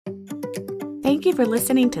Thank you for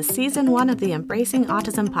listening to Season 1 of the Embracing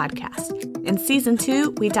Autism podcast. In Season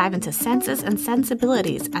 2, we dive into senses and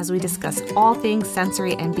sensibilities as we discuss all things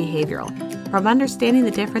sensory and behavioral. From understanding the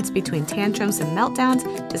difference between tantrums and meltdowns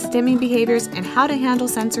to stimming behaviors and how to handle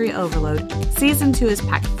sensory overload, Season 2 is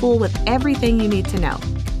packed full with everything you need to know.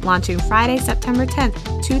 Launching Friday, September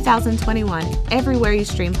 10th, 2021, everywhere you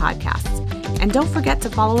stream podcasts. And don't forget to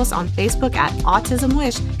follow us on Facebook at Autism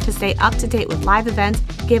Wish to stay up to date with live events,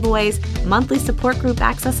 giveaways, monthly support group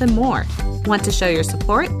access, and more. Want to show your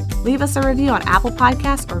support? Leave us a review on Apple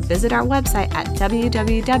Podcasts or visit our website at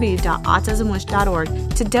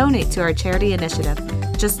www.autismwish.org to donate to our charity initiative.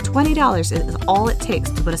 Just $20 is all it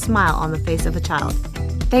takes to put a smile on the face of a child.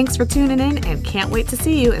 Thanks for tuning in and can't wait to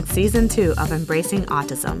see you in Season 2 of Embracing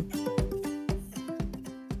Autism.